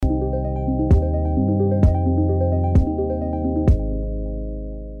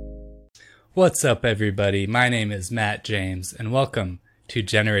What's up, everybody? My name is Matt James, and welcome to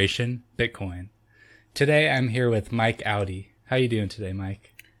Generation Bitcoin. Today, I'm here with Mike Audi. How you doing today,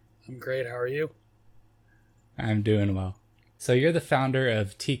 Mike? I'm great. How are you? I'm doing well. So you're the founder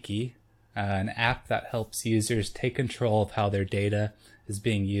of Tiki, an app that helps users take control of how their data is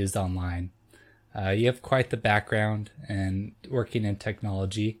being used online. You have quite the background in working in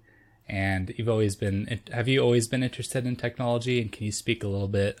technology, and have you always been interested in technology? And can you speak a little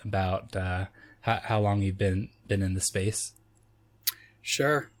bit about how long you've been in the space?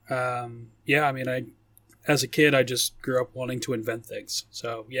 Sure. As a kid, I just grew up wanting to invent things.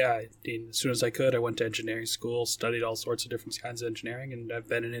 So as soon as I could, I went to engineering school, studied all sorts of different kinds of engineering, and I've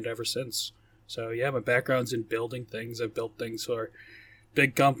been in it ever since. So my background's in building things. I've built things for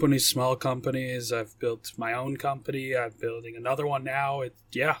big companies, small companies. I've built my own company. I'm building another one now.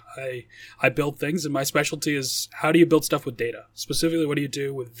 I build things, and my specialty is how do you build stuff with data? Specifically, what do you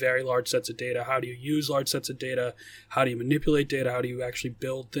do with very large sets of data? How do you use large sets of data? How do you manipulate data? How do you actually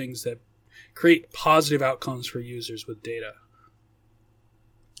build things that create positive outcomes for users with data?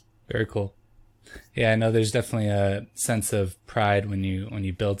 Very cool. Yeah, I know there's definitely a sense of pride when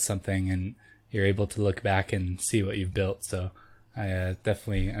you build something and you're able to look back and see what you've built. So I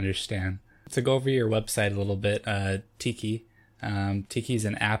definitely understand. To go over your website a little bit, Tiki. Tiki is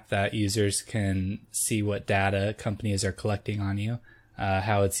an app that users can see what data companies are collecting on you,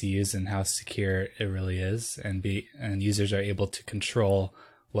 how it's used, and how secure it really is, and users are able to control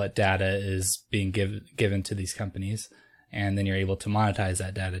what data is being given to these companies, and then you're able to monetize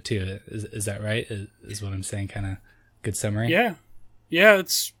that data too. Is that right? Is what I'm saying kind of good summary? Yeah,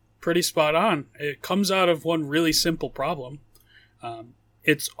 it's pretty spot on. It comes out of one really simple problem.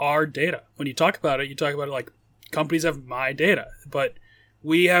 It's our data. When you talk about it like companies have my data, but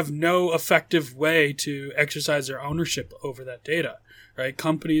we have no effective way to exercise their ownership over that data, right?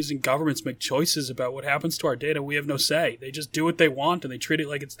 Companies and governments make choices about what happens to our data. We have no say. They just do what they want and they treat it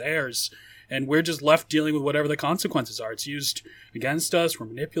like it's theirs. And we're just left dealing with whatever the consequences are. It's used against us. We're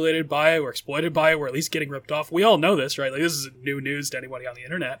manipulated by it. We're exploited by it. We're at least getting ripped off. We all know this, right? Like, this isn't new news to anybody on the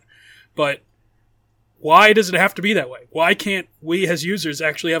internet. But why does it have to be that way? Why can't we as users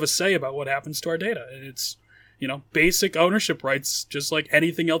actually have a say about what happens to our data? And it's, basic ownership rights, just like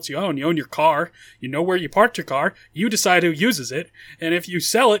anything else you own. You own your car. You know where you parked your car. You decide who uses it. And if you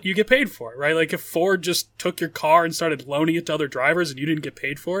sell it, you get paid for it, right? Like if Ford just took your car and started loaning it to other drivers and you didn't get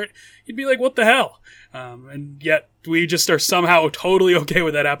paid for it, you'd be like, what the hell? And yet we just are somehow totally okay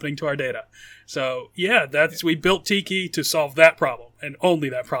with that happening to our data. So we built Tiki to solve that problem and only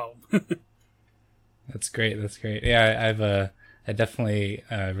that problem. That's great. Yeah, I definitely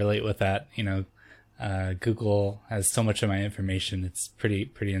relate with that. Google has so much of my information. It's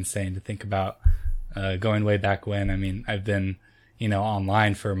pretty insane to think about going way back when. I mean, I've been,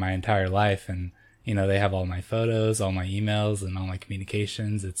 online for my entire life, and they have all my photos, all my emails, and all my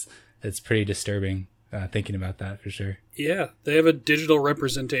communications. It's pretty disturbing thinking about that for sure. Yeah, they have a digital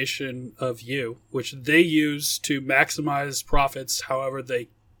representation of you, which they use to maximize profits however they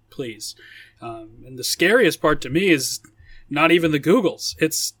please. And the scariest part to me is not even the Googles.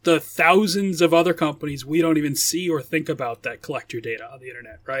 It's the thousands of other companies we don't even see or think about that collect your data on the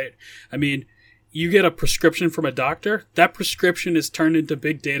internet, right? I mean, you get a prescription from a doctor, that prescription is turned into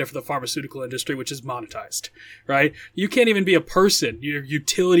big data for the pharmaceutical industry, which is monetized, right? You can't even be a person. Your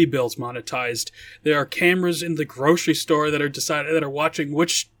utility bill's monetized. There are cameras in the grocery store that are watching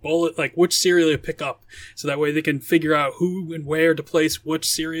which cereal you pick up, so that way they can figure out who and where to place which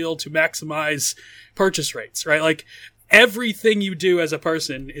cereal to maximize purchase rates, right? Like, everything you do as a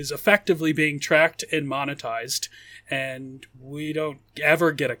person is effectively being tracked and monetized, and we don't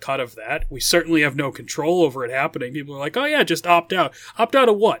ever get a cut of that. We certainly have no control over it happening. People are like, oh yeah, just opt out. Opt out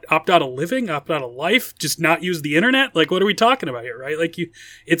of what? Opt out of living? Opt out of life? Just not use the internet? Like, what are we talking about here, right? Like,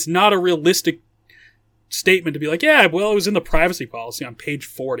 it's not a realistic statement to be like, yeah, well, it was in the privacy policy on page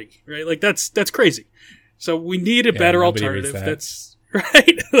 40, right? Like, that's crazy. So we need a better alternative that's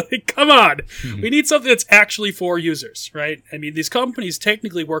right? Like, come on. We need something that's actually for users, right? I mean, these companies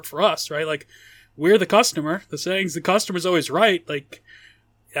technically work for us, right? Like, we're the customer. The saying's the customer's always right. Like,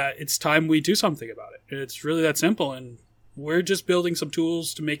 it's time we do something about it. It's really that simple. And we're just building some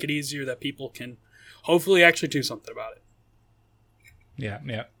tools to make it easier that people can hopefully actually do something about it.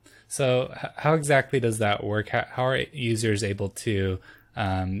 Yeah. So how exactly does that work? How are users able to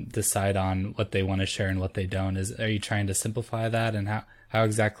decide on what they want to share and what they don't? Are you trying to simplify that, and how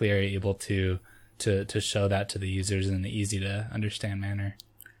exactly are you able to show that to the users in an easy to understand manner?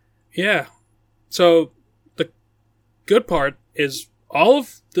 Yeah. So the good part is all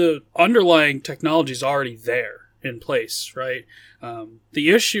of the underlying technology is already there. in place, right? The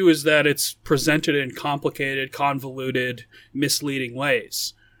issue is that it's presented in complicated, convoluted, misleading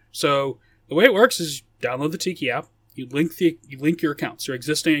ways. So the way it works is you download the Tiki app, you link your accounts, your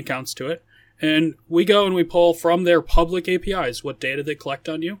existing accounts to it, and we go and we pull from their public APIs what data they collect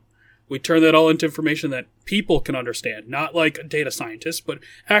on you. We turn that all into information that people can understand, not like data scientists, but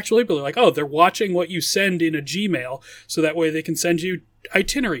actual people are like, oh, they're watching what you send in a Gmail, so that way they can send you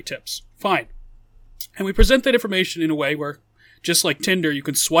itinerary tips. Fine. And we present that information in a way where, just like Tinder, you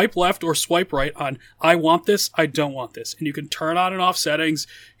can swipe left or swipe right on, I want this, I don't want this. And you can turn on and off settings,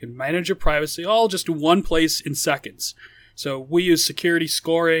 you can manage your privacy, all just in one place in seconds. So we use security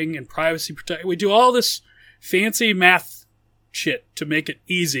scoring and privacy protection. We do all this fancy math shit to make it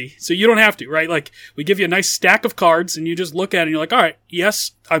easy, so you don't have to, right? Like, we give you a nice stack of cards and you just look at it and you're like, all right,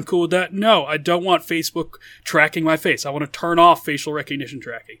 yes, I'm cool with that. No, I don't want Facebook tracking my face. I want to turn off facial recognition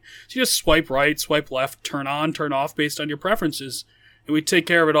tracking. So you just swipe right, swipe left, turn on, turn off based on your preferences, and we take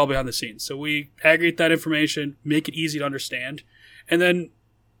care of it all behind the scenes. So we aggregate that information, make it easy to understand, and then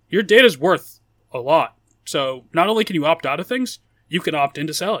your data's worth a lot. So not only can you opt out of things, you can opt in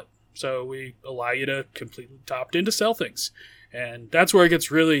to sell it. So we allow you to completely opt in to sell things. And that's where it gets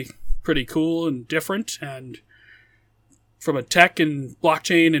really pretty cool and different. And from a tech and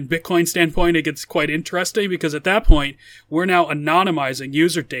blockchain and Bitcoin standpoint, it gets quite interesting, because at that point, we're now anonymizing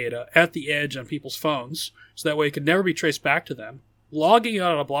user data at the edge on people's phones. So that way it can never be traced back to them, logging it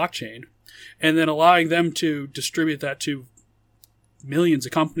on a blockchain, and then allowing them to distribute that to millions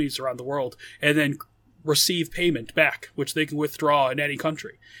of companies around the world, and then receive payment back, which they can withdraw in any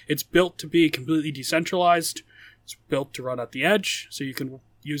country. It's built to be completely decentralized. It's built to run at the edge, so you can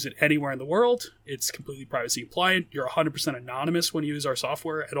use it anywhere in the world. It's completely privacy compliant. You're 100% anonymous when you use our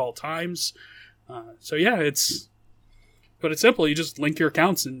software at all times. So yeah, it's simple. You just link your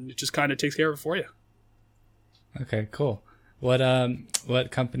accounts and it just kind of takes care of it for you. Okay, cool.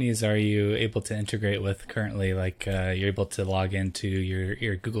 What companies are you able to integrate with currently? Like, you're able to log into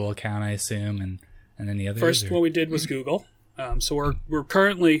your Google account, I assume, and any others? First, what we did was Google. So we're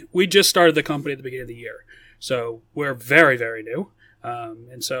currently, we just started the company at the beginning of the year. So we're very, very new.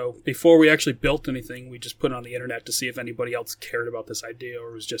 And so before we actually built anything, we just put it on the internet to see if anybody else cared about this idea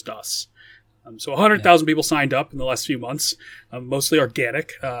or it was just us. So 100,000 people signed up in the last few months, mostly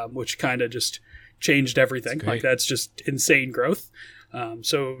organic, which kind of just changed everything. Like, that's just insane growth.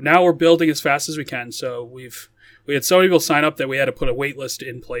 So now we're building as fast as we can. So we had so many people sign up that we had to put a wait list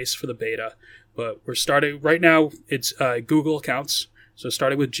in place for the beta. But we're starting right now. It's Google accounts. So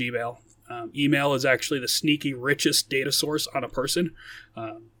starting with Gmail. Email is actually the sneaky richest data source on a person.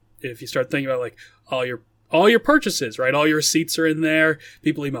 If you start thinking about like all your purchases, right? All your receipts are in there.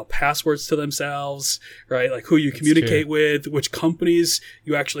 People email passwords to themselves, right? Like who you communicate with, which companies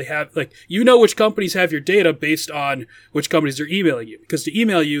you actually have. Like, you know which companies have your data based on which companies are emailing you. Because to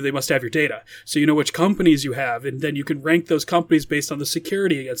email you, they must have your data. So you know which companies you have, and then you can rank those companies based on the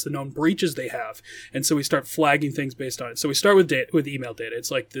security against the known breaches they have. And so we start flagging things based on it. So we start with email data. It's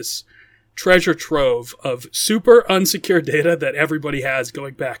like this treasure trove of super unsecured data that everybody has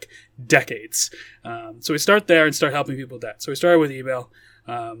going back decades. So we start there and start helping people with that. So we started with email,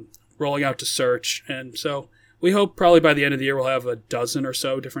 rolling out to search. And so we hope probably by the end of the year we'll have a dozen or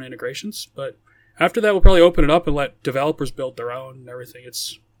so different integrations. But after that, we'll probably open it up and let developers build their own and everything.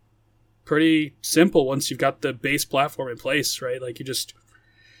 It's pretty simple once you've got the base platform in place, right? Like, you just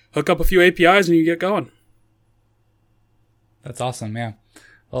hook up a few APIs and you get going. That's awesome, yeah.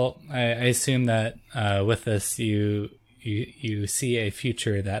 Well, I assume that with this, you see a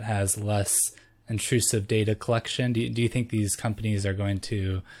future that has less intrusive data collection. Do you think these companies are going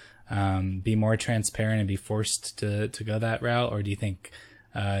to be more transparent and be forced to go that route, or do you think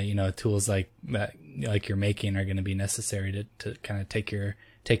tools like that, like you're making, are going to be necessary to kind of take your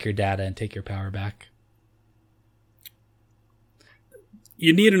data and take your power back?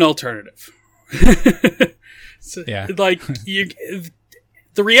 You need an alternative. Yeah, like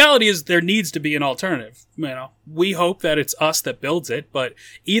the reality is there needs to be an alternative. We hope that it's us that builds it, but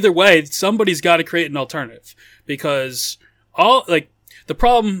either way, somebody's got to create an alternative, because the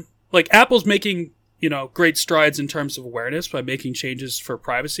problem, like, Apple's making, great strides in terms of awareness by making changes for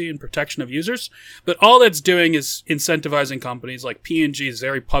privacy and protection of users. But all that's doing is incentivizing companies like P&G has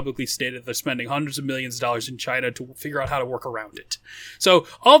very publicly stated they're spending hundreds of millions of dollars in China to figure out how to work around it. So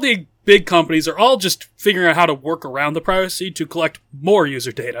all the big companies are all just figuring out how to work around the privacy to collect more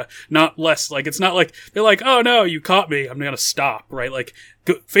user data, not less. Like, it's not like they're like, oh no, you caught me, I'm going to stop, right? Like,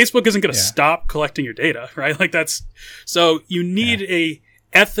 Facebook isn't going to stop collecting your data, right? Like, so you need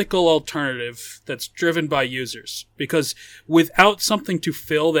ethical alternative that's driven by users. Because without something to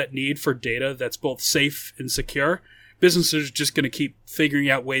fill that need for data that's both safe and secure, businesses are just going to keep figuring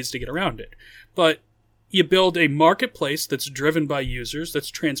out ways to get around it. But you build a marketplace that's driven by users, that's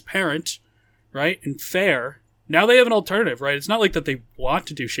transparent, right, and fair. Now they have an alternative, right? It's not like that they want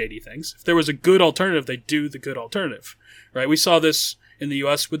to do shady things. If there was a good alternative, they'd do the good alternative, right? We saw this in the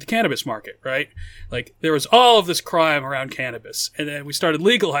U.S. with the cannabis market, right? Like, there was all of this crime around cannabis, and then we started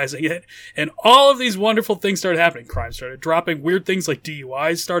legalizing it, and all of these wonderful things started happening. Crime started dropping, weird things like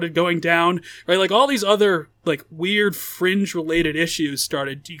DUIs started going down, right? Like, all these other, like, weird fringe-related issues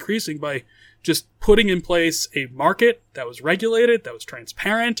started decreasing by just putting in place a market that was regulated, that was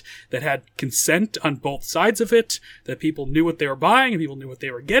transparent, that had consent on both sides of it, that people knew what they were buying and people knew what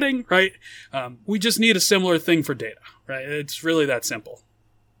they were getting, right? We just need a similar thing for data, right? It's really that simple.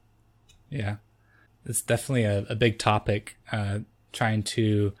 Yeah, it's definitely a big topic, trying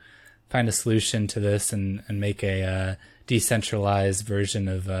to find a solution to this and make a decentralized version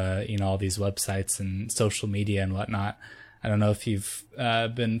of all these websites and social media and whatnot. I don't know if you've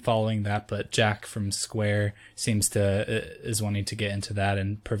been following that, but Jack from Square is wanting to get into that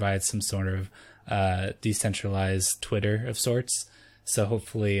and provide some sort of decentralized Twitter of sorts. So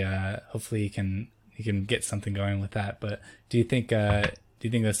hopefully you can get something going with that. But do you think that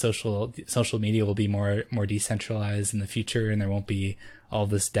social media will be more decentralized in the future, and there won't be all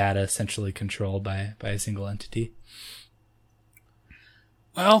this data centrally controlled by a single entity?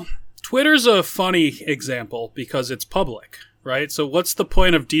 Well, Twitter's a funny example because it's public, right? So what's the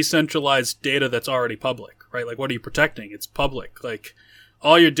point of decentralized data that's already public, right? Like, what are you protecting? It's public. Like,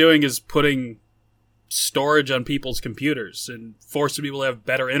 all you're doing is putting storage on people's computers and forcing people to have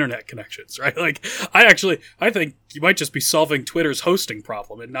better internet connections, right? Like, I think you might just be solving Twitter's hosting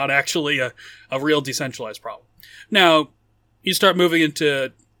problem and not actually a real decentralized problem. Now, you start moving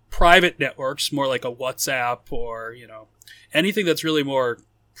into private networks, more like a WhatsApp or, anything that's really more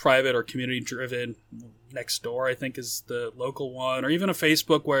private or community driven. Nextdoor, I think, is the local one, or even a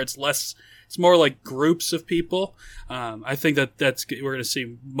Facebook where it's more like groups of people. I think we're going to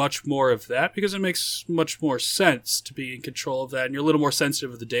see much more of that because it makes much more sense to be in control of that, and you're a little more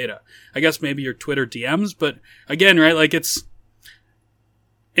sensitive of the data. I guess maybe your Twitter DMs, but again, right, like, it's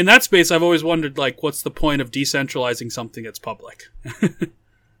in that space. I've always wondered, like, what's the point of decentralizing something that's public?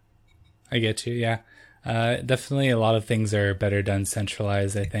 I get you. Yeah. Definitely a lot of things are better done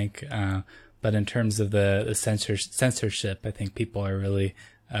centralized, I think. But in terms of the censorship, I think people are really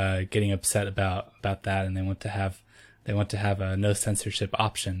getting upset about that, and they want to have a no censorship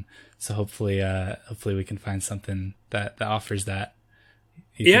option. So hopefully we can find something that offers that.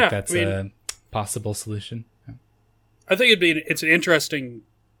 You think that's a possible solution? I think it's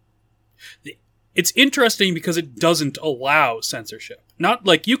interesting because it doesn't allow censorship. Not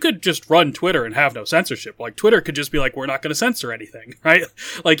like you could just run Twitter and have no censorship. Like, Twitter could just be like, we're not going to censor anything, right?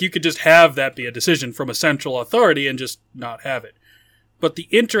 Like, you could just have that be a decision from a central authority and just not have it. But the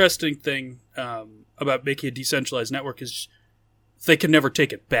interesting thing about making a decentralized network is they can never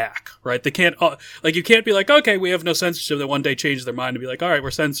take it back, right? They can't, you can't be like, okay, we have no censorship, then one day change their mind and be like, all right,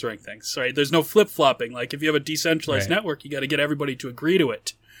 we're censoring things, right? There's no flip-flopping. Like, if you have a decentralized network, you got to get everybody to agree to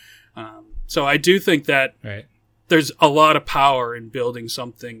it. So I do think that there's a lot of power in building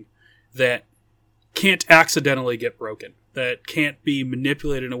something that can't accidentally get broken, that can't be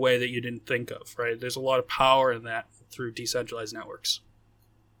manipulated in a way that you didn't think of, right? There's a lot of power in that through decentralized networks.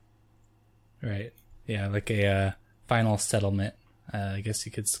 Right. Yeah, like a final settlement. I guess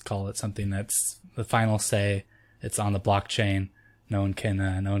you could call it something that's the final say. It's on the blockchain. No one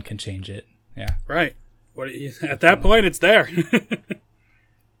can change it. Yeah. Right. At that point, it's there.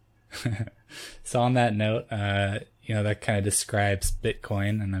 So on that note, that kind of describes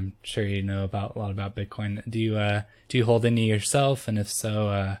Bitcoin, and I'm sure you know a lot about Bitcoin. Do you hold any yourself? And if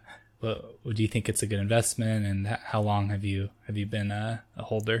so, do you think it's a good investment? And how long have you been a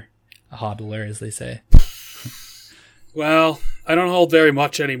hodler, as they say? Well, I don't hold very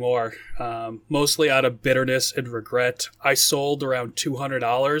much anymore, mostly out of bitterness and regret. I sold around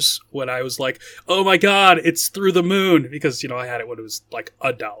 $200 when I was like, oh my God, it's through the moon. Because, I had it when it was like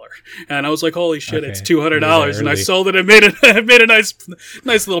 $1. And I was like, holy shit, it's $200. And I sold it and made a nice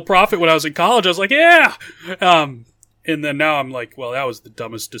little profit when I was in college. I was like, yeah. And then now I'm like, well, that was the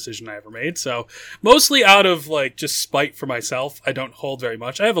dumbest decision I ever made. So mostly out of like just spite for myself, I don't hold very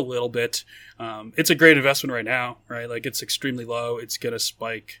much. I have a little bit. It's a great investment right now, right? Like, it's extremely low. It's going to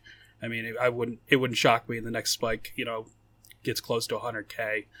spike. I mean, it wouldn't shock me in the next spike, gets close to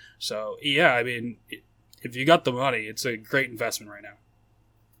 100K. So yeah, I mean, if you got the money, it's a great investment right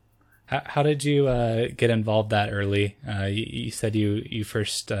now. How did you get involved that early? You said you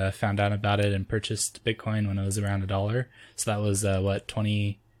first found out about it and purchased Bitcoin when it was around $1. So that was what,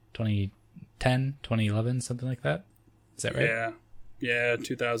 2010, 2011, something like that? Is that right? Yeah,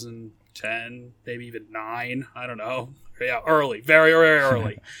 2010, maybe even 9. I don't know. Yeah, early, very, very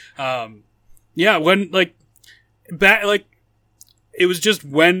early. Yeah, when it was just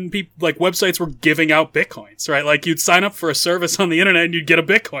when people, like, websites were giving out Bitcoins, right? Like, you'd sign up for a service on the internet and you'd get a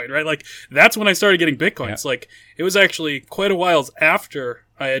Bitcoin, right? Like, that's when I started getting Bitcoins. Yeah. Like, it was actually quite a while after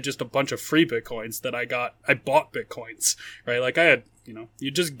I had just a bunch of free Bitcoins that I bought Bitcoins, right? Like, I had,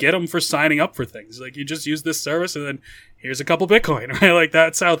 you just get them for signing up for things. Like, you just use this service and then here's a couple Bitcoin, right? Like,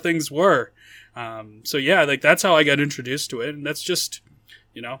 that's how things were. So yeah, like, that's how I got introduced to it. And that's just,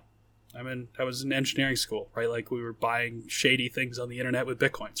 I was in engineering school, right? Like, we were buying shady things on the internet with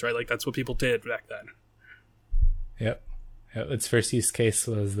Bitcoins, right? Like, that's what people did back then. Yep. Its first use case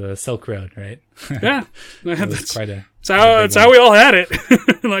was the Silk Road, right? Yeah. That's how we all had it.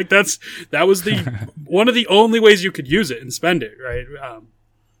 Like, that was one of the only ways you could use it and spend it, right?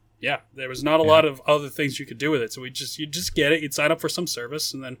 Yeah, there was not a lot of other things you could do with it. So you just get it, you'd sign up for some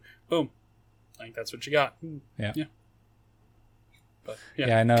service, and then boom. Like, that's what you got. Yeah. But,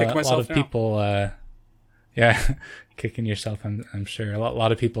 I know a lot of people, kicking yourself, I'm sure. A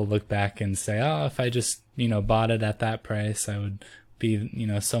lot of people look back and say, oh, if I just, bought it at that price, I would be,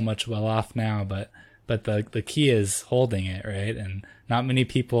 so much well off now. But the key is holding it, right? And not many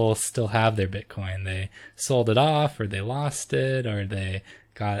people still have their Bitcoin. They sold it off, or they lost it, or they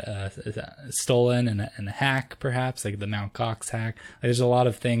got stolen in a hack, perhaps, like the Mt. Gox hack. There's a lot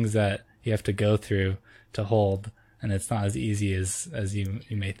of things that you have to go through to hold. And it's not as easy as you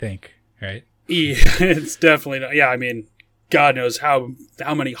may think, right? Yeah, it's definitely not. Yeah, I mean, God knows how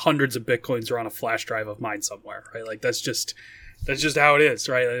many hundreds of Bitcoins are on a flash drive of mine somewhere, right? Like, that's just how it is,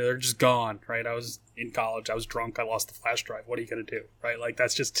 right? They're just gone, right? I was in college, I was drunk, I lost the flash drive. What are you going to do, right? Like,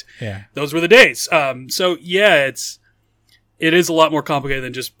 that's just, those were the days. So yeah, it is a lot more complicated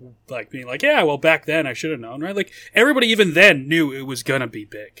than just, like, being like, yeah, well, back then I should have known, right? Like, everybody even then knew it was going to be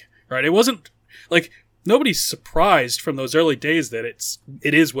big, right? It wasn't like, nobody's surprised from those early days that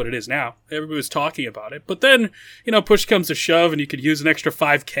it is what it is now. Everybody was talking about it. But then, push comes to shove and you could use an extra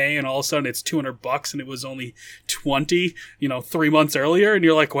 $5,000 and all of a sudden it's $200 and it was only 20, 3 months earlier. And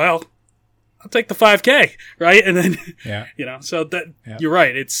you're like, well, I'll take the $5,000, right? And then, so that you're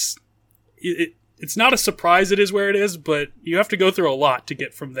right. It's not a surprise it is where it is, but you have to go through a lot to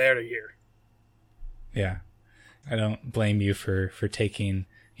get from there to here. Yeah. I don't blame you for taking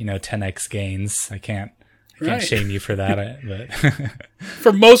 10x gains. I can't shame you for that, but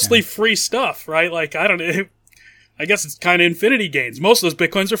for mostly free stuff, right? Like, I don't know. I guess it's kind of infinity gains. Most of those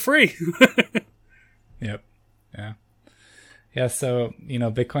Bitcoins are free. Yep. Yeah. Yeah. So,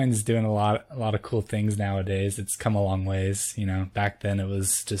 Bitcoin's doing a lot of cool things nowadays. It's come a long ways. Back then it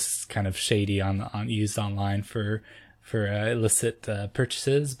was just kind of shady on used online for illicit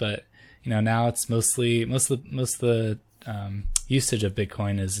purchases, but now it's most of the usage of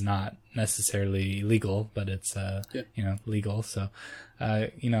Bitcoin is not necessarily legal, but it's legal. So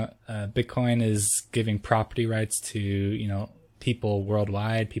Bitcoin is giving property rights to people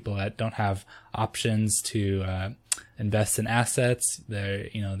worldwide, people that don't have options to invest in assets.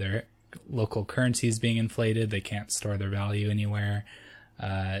 Their local currency is being inflated. They can't store their value anywhere.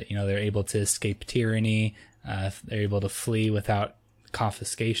 They're able to escape tyranny. They're able to flee without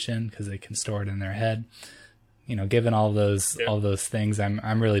confiscation because they can store it in their head. Given all those things,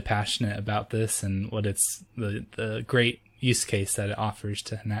 I'm really passionate about this and what it's the great use case that it offers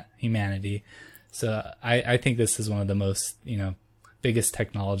to humanity. So I think this is one of the most biggest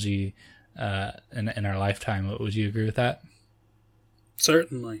technology in our lifetime. Would you agree with that?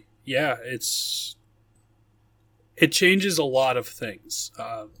 Certainly, yeah. It changes a lot of things,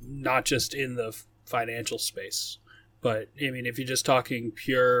 not just in the financial space, but I mean, if you're just talking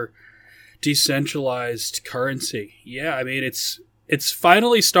pure decentralized currency. Yeah, I mean, it's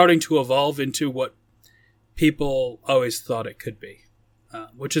finally starting to evolve into what people always thought it could be,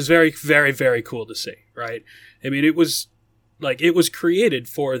 which is very, very, very cool to see, right? I mean, it was created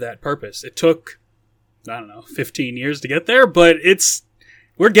for that purpose. It took, 15 years to get there, but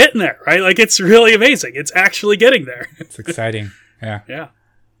we're getting there, right? Like, it's really amazing. It's actually getting there. It's exciting. Yeah. Yeah.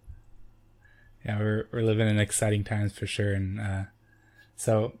 Yeah, we're living in exciting times for sure. And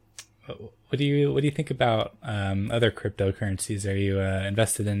so what do you think about other cryptocurrencies? Are you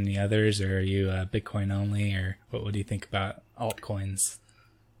invested in any others, or are you Bitcoin only, or what do you think about altcoins?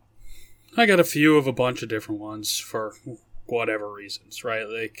 I got a few of a bunch of different ones for whatever reasons, right?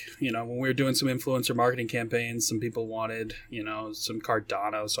 Like, when we were doing some influencer marketing campaigns, some people wanted, some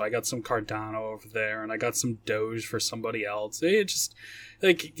Cardano. So I got some Cardano over there, and I got some Doge for somebody else. It just,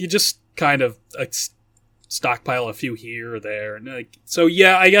 like, you just kind of stockpile a few here or there. And so,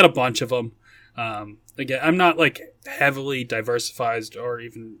 yeah, I got a bunch of them. Again, I'm not like heavily diversified or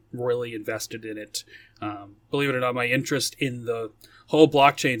even really invested in it. Believe it or not, my interest in the whole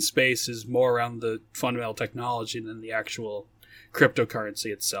blockchain space is more around the fundamental technology than the actual cryptocurrency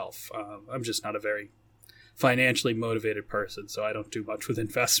itself. I'm just not a very financially motivated person, so I don't do much with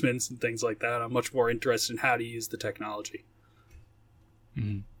investments and things like that. I'm much more interested in how to use the technology.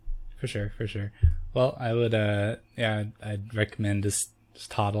 Mm-hmm. For sure. Well, I would, I'd recommend just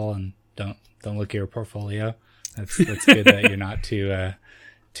hodl and don't look at your portfolio. That's good that you're not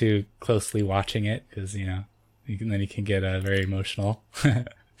too closely watching it, because then you can get very emotional.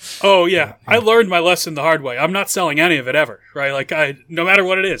 Oh yeah. I learned my lesson the hard way. I'm not selling any of it ever, right? Like, no matter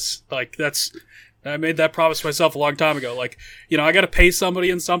what it is, like, I made that promise to myself a long time ago. Like, I got to pay somebody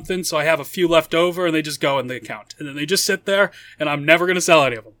in something, so I have a few left over, and they just go in the account, and then they just sit there, and I'm never going to sell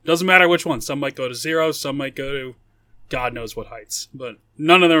any of them. Doesn't matter which one. Some might go to zero, some might go to God knows what heights, but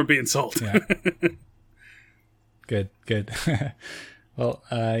none of them are being sold. Yeah. Good. Well,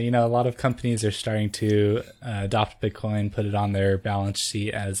 a lot of companies are starting to adopt Bitcoin, put it on their balance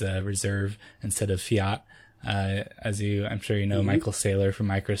sheet as a reserve instead of fiat. I'm sure you know, mm-hmm. Michael Saylor from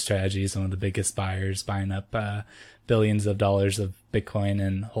MicroStrategy is one of the biggest buyers, buying up billions of dollars of Bitcoin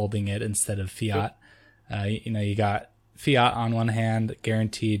and holding it instead of fiat. You got fiat on one hand,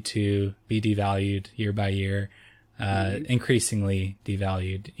 guaranteed to be devalued year by year, increasingly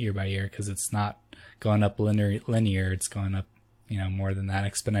devalued year by year, because it's not going up linear, it's going up, more than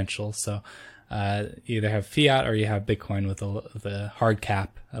that, exponential. So you either have fiat or you have Bitcoin with a hard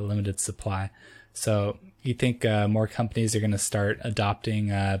cap, a limited supply. So you think more companies are going to start adopting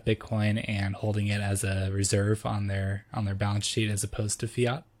Bitcoin and holding it as a reserve on their balance sheet as opposed to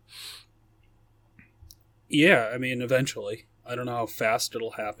fiat? Yeah, I mean, eventually. I don't know how fast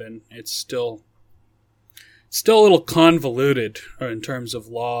it'll happen. It's still a little convoluted in terms of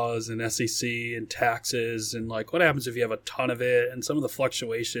laws and SEC and taxes, and like, what happens if you have a ton of it, and some of the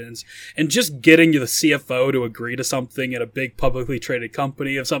fluctuations, and just getting the CFO to agree to something at a big publicly traded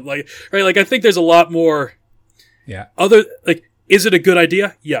company of something like, right? Like, I think there's a lot more. Yeah. Is it a good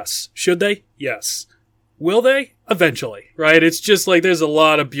idea? Yes. Should they? Yes. Will they? Eventually, right? It's just like, there's a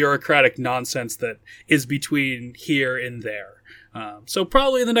lot of bureaucratic nonsense that is between here and there. So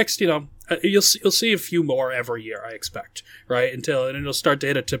probably in the next, you'll see a few more every year, I expect, right? And it'll start to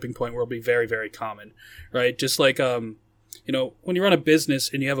hit a tipping point where it'll be very, very common, right? Just like, when you run a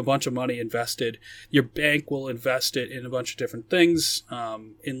business and you have a bunch of money invested, your bank will invest it in a bunch of different things,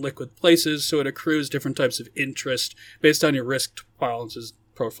 in liquid places, so it accrues different types of interest based on your risk tolerances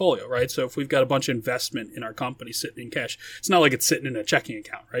portfolio, right? So if we've got a bunch of investment in our company sitting in cash, it's not like it's sitting in a checking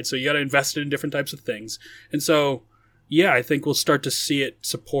account, right? So you got to invest it in different types of things. And so, yeah, I think we'll start to see it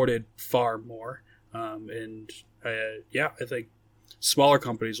supported far more. I think smaller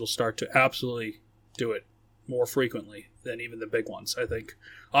companies will start to absolutely do it more frequently than even the big ones. I think,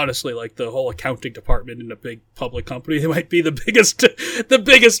 honestly, like the whole accounting department in a big public company, it might be the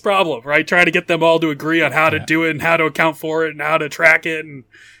biggest problem, right? Trying to get them all to agree on how to do it and how to account for it and how to track it, and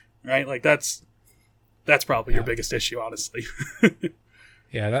right, like that's probably your biggest issue, honestly.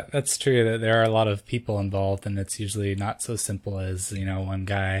 Yeah, that's true, that there are a lot of people involved, and it's usually not so simple as, one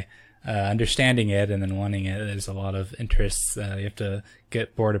guy understanding it and then wanting it. There's a lot of interests. You have to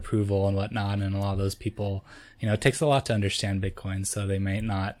get board approval and whatnot, and a lot of those people, it takes a lot to understand Bitcoin, so they might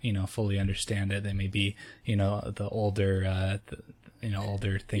not, fully understand it. They may be, the older,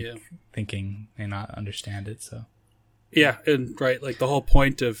 thinking may not understand it, so. Yeah, and right, like the whole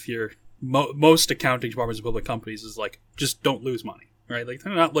point of your most accounting departments of public companies is like, just don't lose money. Right, like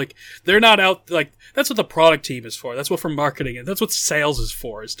they're not out, like, that's what the product team is for. That's what for marketing, and that's what sales is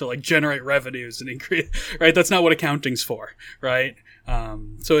for, is to like generate revenues and increase. Right, that's not what accounting's for. Right,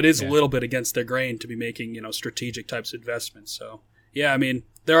 so it is a little bit against their grain to be making strategic types of investments. So yeah, I mean,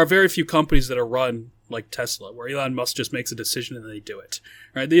 there are very few companies that are run like Tesla, where Elon Musk just makes a decision and they do it.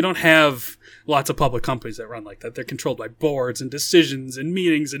 Right, they don't have lots of public companies that run like that. They're controlled by boards and decisions and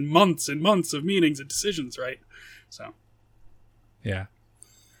meetings and months of meetings and decisions. Right, so. Yeah,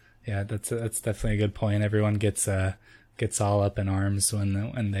 that's definitely a good point. Everyone gets all up in arms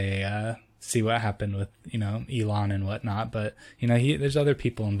when they see what happened with Elon and whatnot. But there's other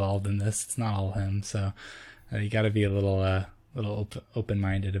people involved in this. It's not all him. So you got to be a little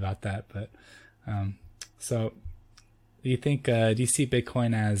open-minded about that. But so do you see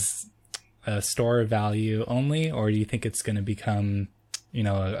Bitcoin as a store of value only, or do you think it's going to become,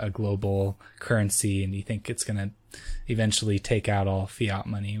 a global currency, and you think it's going to eventually take out all fiat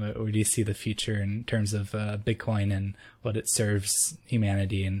money? Where do you see the future in terms of Bitcoin and what it serves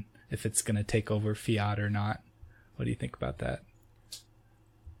humanity, and if it's going to take over fiat or not? What do you think about that?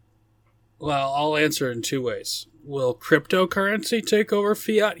 Well, I'll answer in two ways. Will cryptocurrency take over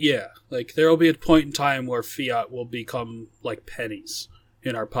fiat? Yeah. Like, there will be a point in time where fiat will become like pennies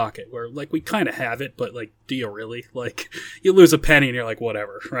in our pocket, where like we kind of have it, but like, do you really? Like, you lose a penny and you're like,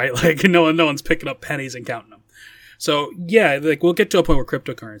 whatever, right? Like, no one's picking up pennies and counting them. So yeah, like we'll get to a point where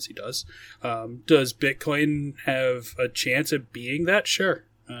cryptocurrency does. Does Bitcoin have a chance at being that? Sure.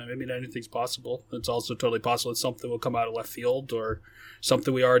 I mean, anything's possible. It's also totally possible that something will come out of left field or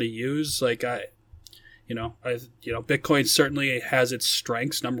something we already use. Like Bitcoin certainly has its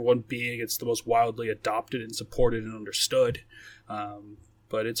strengths. Number one being it's the most widely adopted and supported and understood.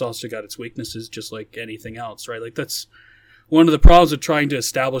 But it's also got its weaknesses, just like anything else, right? Like that's one of the problems of trying to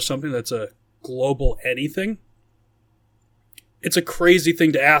establish something that's a global anything. It's a crazy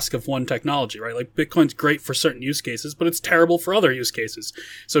thing to ask of one technology, right? Like Bitcoin's great for certain use cases, but it's terrible for other use cases.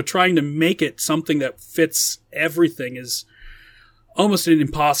 So trying to make it something that fits everything is almost an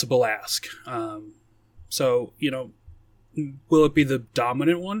impossible ask. So, will it be the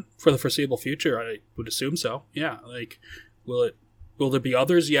dominant one for the foreseeable future? I would assume so. Yeah. Like, will there be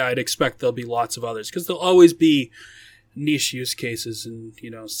others? Yeah, I'd expect there'll be lots of others because there'll always be niche use cases and,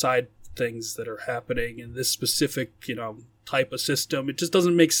 side things that are happening in this specific, type of system. It just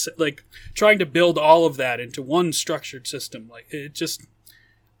doesn't make sense. Like trying to build all of that into one structured system. Like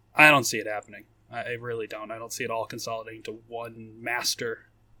I don't see it happening. I really don't. I don't see it all consolidating to one master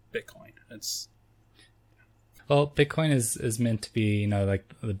Bitcoin. Well, Bitcoin is meant to be, like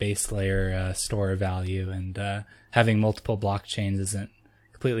the base layer store of value, and having multiple blockchains isn't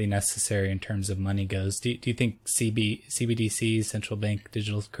completely necessary in terms of money goes. Do you think CBDCs, central bank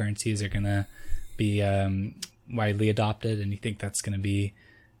digital currencies, are going to be widely adopted, and you think that's going to be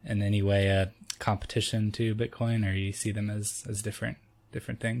in any way a competition to Bitcoin, or you see them as different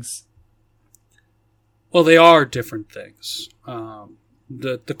things? Well, they are different things.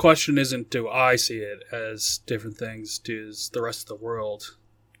 The question isn't, do I see it as different things? Does the rest of the world,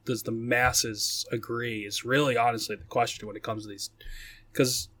 does the masses agree? Is really honestly the question when it comes to these.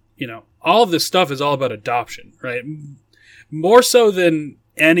 Because, all of this stuff is all about adoption, right? More so than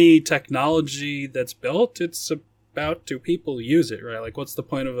any technology that's built, it's about do people use it, right? Like, what's the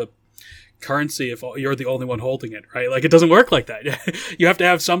point of a currency if you're the only one holding it, right? Like, it doesn't work like that. You have to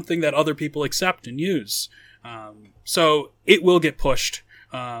have something that other people accept and use. So it will get pushed.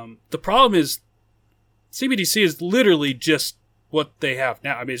 The problem is CBDC is literally just what they have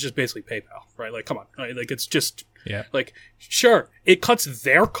now. I mean, it's just basically PayPal, right? Like, come on, right? Like, it's just, like, sure, it cuts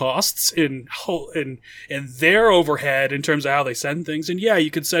their costs in their overhead in terms of how they send things. And yeah,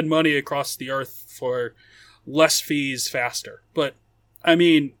 you could send money across the earth for less fees faster. But I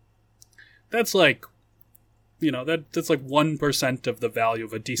mean, that's like, that's like 1% of the value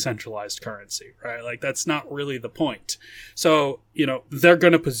of a decentralized currency, right? Like, that's not really the point. So, they're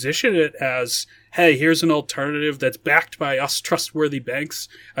going to position it as, hey, here's an alternative that's backed by us trustworthy banks.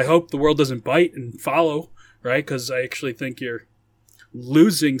 I hope the world doesn't bite and follow, right? Because I actually think you're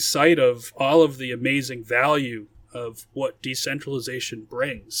losing sight of all of the amazing value of what decentralization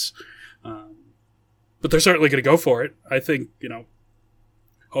brings. But they're certainly going to go for it. I think,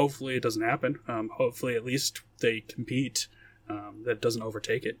 hopefully it doesn't happen. Hopefully at least they compete, that doesn't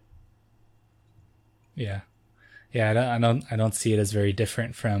overtake it. Yeah. Yeah. I don't see it as very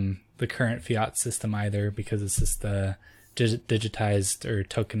different from the current fiat system either, because it's just the digitized or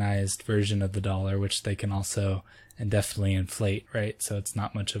tokenized version of the dollar, which they can also indefinitely inflate, right? So it's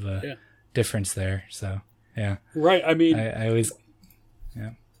not much of a difference there. So yeah. Right. I mean, I always,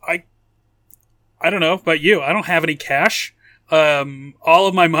 I don't know about you. I don't have any cash. All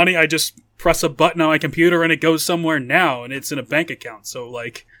of my money, I just press a button on my computer and it goes somewhere now, and it's in a bank account. So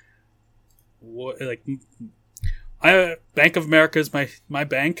like, Bank of America is my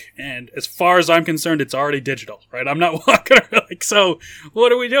bank, and as far as I'm concerned, it's already digital, right? I'm not walking around like, so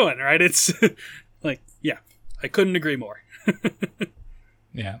what are we doing, right? It's like, yeah, I couldn't agree more.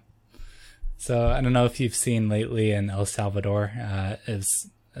 Yeah. So I don't know if you've seen lately in El Salvador, is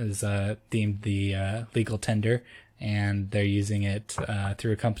deemed the legal tender, and they're using it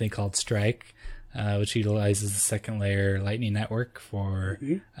through a company called Strike, which utilizes the second layer Lightning Network for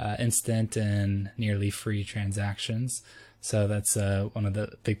instant and nearly free transactions. So that's one of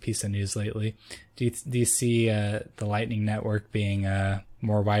the big piece of news lately. Do you see the Lightning Network being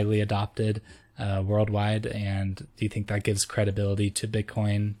more widely adopted worldwide? And do you think that gives credibility to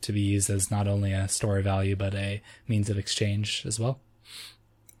Bitcoin to be used as not only a store of value, but a means of exchange as well?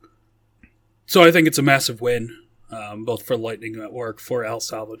 So I think it's a massive win, both for Lightning Network, for El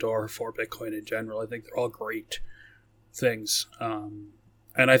Salvador, for Bitcoin in general. I think they're all great things.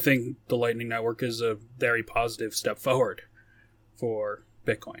 And I think the Lightning Network is a very positive step forward for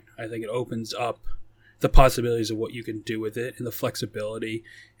Bitcoin. I think it opens up the possibilities of what you can do with it and the flexibility.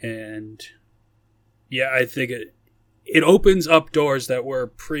 And yeah, I think it opens up doors that were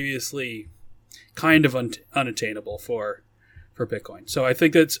previously kind of unattainable for Bitcoin. So I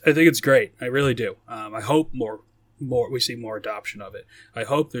think it's great. I really do. I hope more we see more adoption of it. I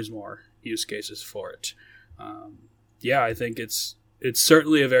hope there's more use cases for it. Yeah, I think it's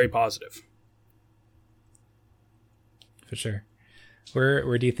certainly a very positive. For sure.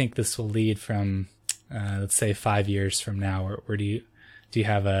 Where do you think this will lead from, let's say 5 years from now? Where do you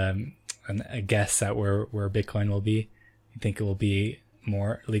have a guess at where Bitcoin will be? You think it will be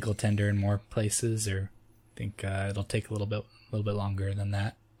more legal tender in more places, or think it'll take a little bit longer than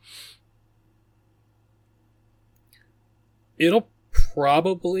that? It'll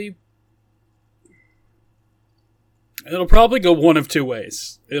probably go one of two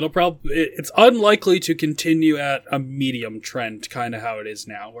ways. It's unlikely to continue at a medium trend, kind of how it is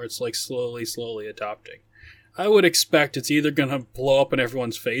now, where it's like slowly adopting. I would expect it's either going to blow up in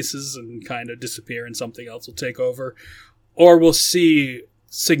everyone's faces and kind of disappear and something else will take over, or we'll see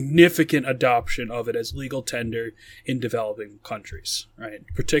significant adoption of it as legal tender in developing countries, right?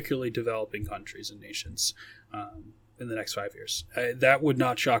 Particularly developing countries and nations in the next 5 years. That would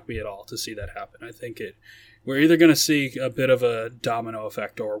not shock me at all to see that happen. I think we're either going to see a bit of a domino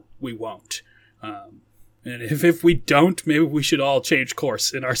effect or we won't. And if we don't, maybe we should all change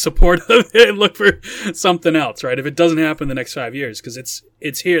course in our support of it and look for something else, right? If it doesn't happen in the next 5 years, because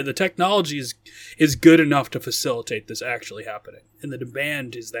it's here. The technology is good enough to facilitate this actually happening, and the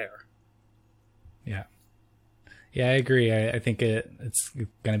demand is there. Yeah. Yeah, I agree. I think it's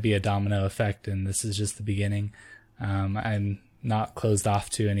going to be a domino effect, and this is just the beginning. I'm not closed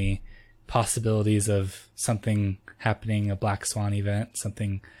off to any possibilities of something happening, a black swan event,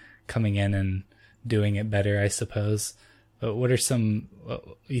 something coming in and doing it better, I suppose. But what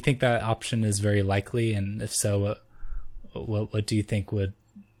you think that option is very likely? And if so, what do you think was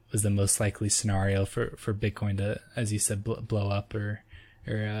the most likely scenario for Bitcoin to, as you said, blow up or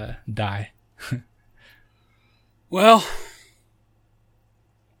die? Well,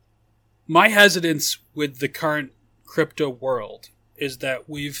 my hesitance with the current crypto world is that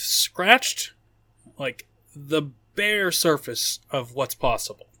we've scratched like the bare surface of what's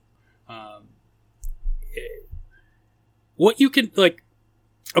possible. What you can, like,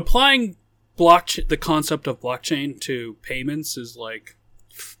 applying the concept of blockchain to payments is like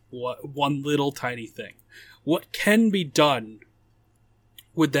one little tiny thing. What can be done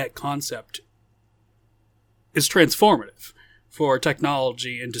with that concept is transformative for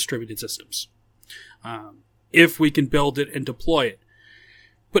technology and distributed systems. If we can build it and deploy it.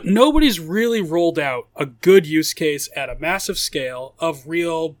 But nobody's really rolled out a good use case at a massive scale of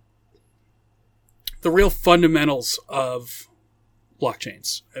the real fundamentals of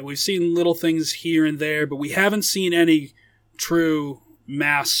blockchains. And we've seen little things here and there, but we haven't seen any true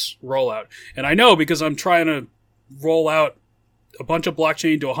mass rollout. And I know because I'm trying to roll out a bunch of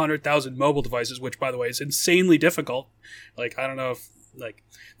blockchain to 100,000 mobile devices, which, by the way, is insanely difficult. Like, I don't know if, like,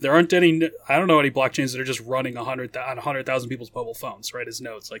 there aren't any, I don't know any blockchains that are just running 100,000 people's mobile phones, right, as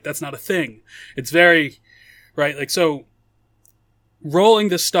nodes. Like, that's not a thing. It's very, right, like, so rolling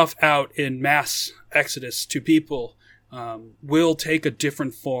this stuff out in mass exodus to people will take a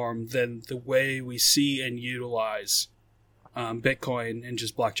different form than the way we see and utilize Bitcoin and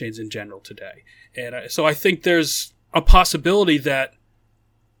just blockchains in general today. And so I think there's a possibility that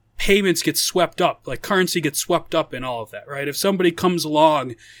payments get swept up, like currency gets swept up in all of that, right? If somebody comes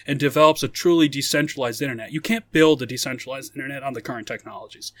along and develops a truly decentralized internet, you can't build a decentralized internet on the current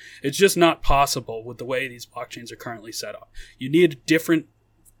technologies. It's just not possible with the way these blockchains are currently set up. You need different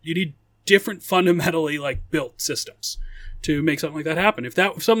fundamentally like built systems to make something like that happen. If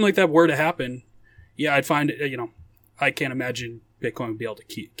something like that were to happen, yeah, I'd find it, I can't imagine Bitcoin would be able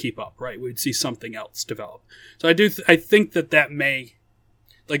to keep up, right? We'd see something else develop. So I think that may,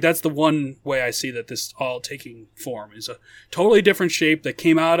 like, that's the one way I see that this all taking form is a totally different shape that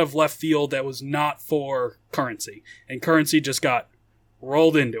came out of left field that was not for currency, and currency just got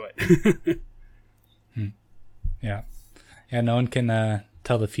rolled into it. Yeah. No one can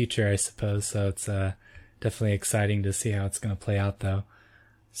tell the future, I suppose. So it's definitely exciting to see how it's going to play out, though.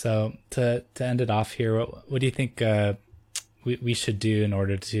 So to end it off here, what do you think we should do in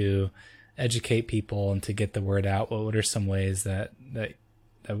order to educate people and to get the word out, what are some ways that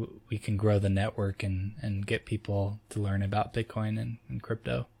we can grow the network and get people to learn about Bitcoin and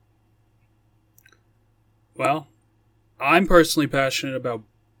crypto? Well, I'm personally passionate about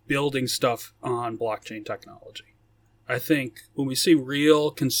building stuff on blockchain technology. I think when we see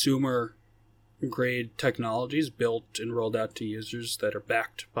real consumer grade technologies built and rolled out to users that are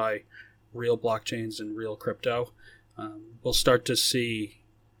backed by real blockchains and real crypto, we'll start to see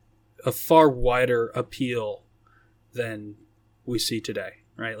a far wider appeal than we see today,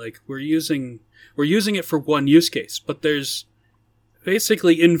 right? Like we're using it for one use case, but there's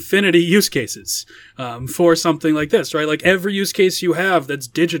basically infinity use cases for something like this, right? Like every use case you have that's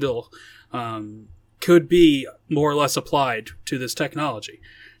digital could be more or less applied to this technology.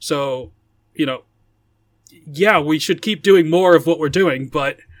 So, yeah, we should keep doing more of what we're doing,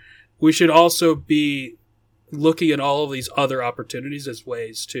 but we should also be looking at all of these other opportunities as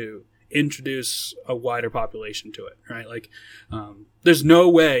ways to introduce a wider population to it, right? Like, there's no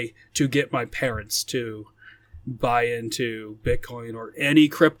way to get my parents to buy into Bitcoin or any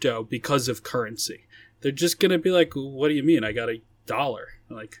crypto because of currency. They're just going to be like, what do you mean? I got $1.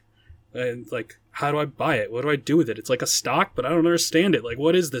 Like, how do I buy it? What do I do with it? It's like a stock, but I don't understand it. Like,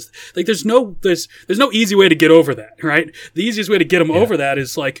 what is this? Like, there's no easy way to get over that, right? The easiest way to get them over that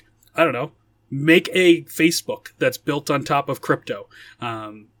is like, I don't know, make a Facebook that's built on top of crypto.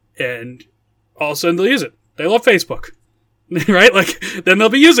 And all of a sudden they'll use it. They love Facebook, right? Like, then they'll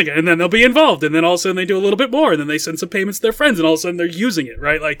be using it and then they'll be involved. And then all of a sudden they do a little bit more and then they send some payments to their friends and all of a sudden they're using it,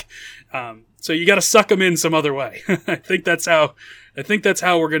 right? Like, so you got to suck them in some other way. I think that's how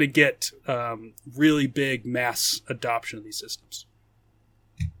we're going to get really big mass adoption of these systems.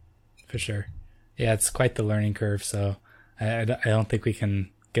 For sure. Yeah, it's quite the learning curve. So I don't think we can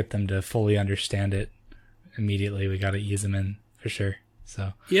get them to fully understand it immediately. We got to ease them in for sure.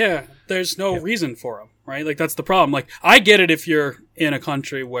 So yeah, there's no reason for them, right? Like that's the problem. Like I get it if you're in a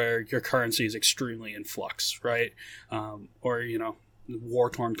country where your currency is extremely in flux, right? Or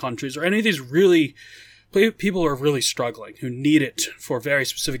war-torn countries or any of these really people who are really struggling who need it for very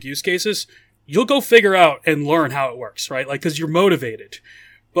specific use cases. You'll go figure out and learn how it works, right? Like because you're motivated.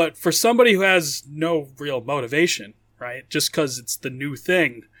 But for somebody who has no real motivation, right? Just because it's the new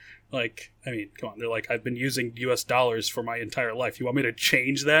thing. Like, I mean, come on. They're like, I've been using US dollars for my entire life. You want me to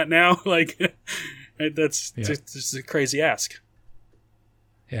change that now? Like, that's just a crazy ask.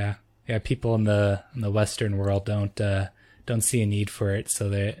 Yeah. Yeah. People in the Western world don't see a need for it. So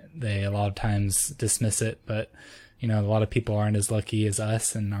they a lot of times dismiss it. But, a lot of people aren't as lucky as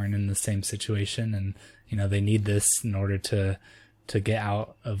us and aren't in the same situation. And, they need this in order to get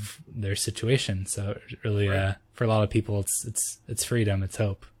out of their situation. So really, for a lot of people, it's freedom, it's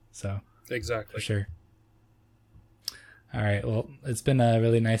hope. So exactly, for sure. All right. Well, it's been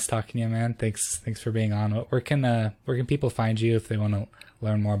really nice talking to you, man. Thanks for being on. Where can people find you if they want to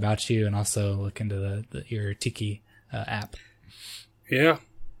learn more about you and also look into your Tiki app? Yeah.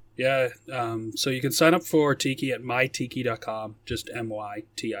 So you can sign up for Tiki at mytiki.com, just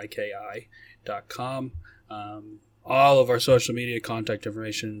mytiki.com. All of our social media contact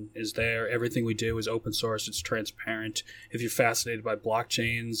information is there. Everything we do is open source. It's transparent. If you're fascinated by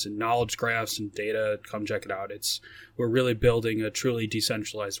blockchains and knowledge graphs and data, come check it out. We're really building a truly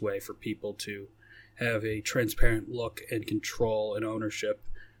decentralized way for people to have a transparent look and control and ownership.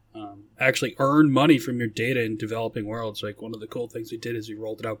 Actually earn money from your data in developing worlds. Like one of the cool things we did is we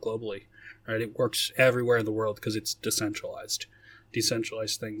rolled it out globally. Right? It works everywhere in the world because it's decentralized.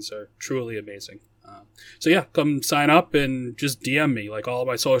 Decentralized things are truly amazing. So yeah, come sign up and just DM me. Like all of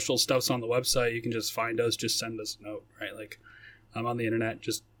my social stuff's on the website. You can just find us, just send us a note, right? Like I'm on the internet,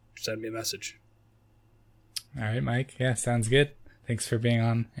 just send me a message. All right, Mike. Yeah, sounds good. Thanks for being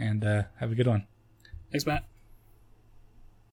on and have a good one. Thanks, Matt.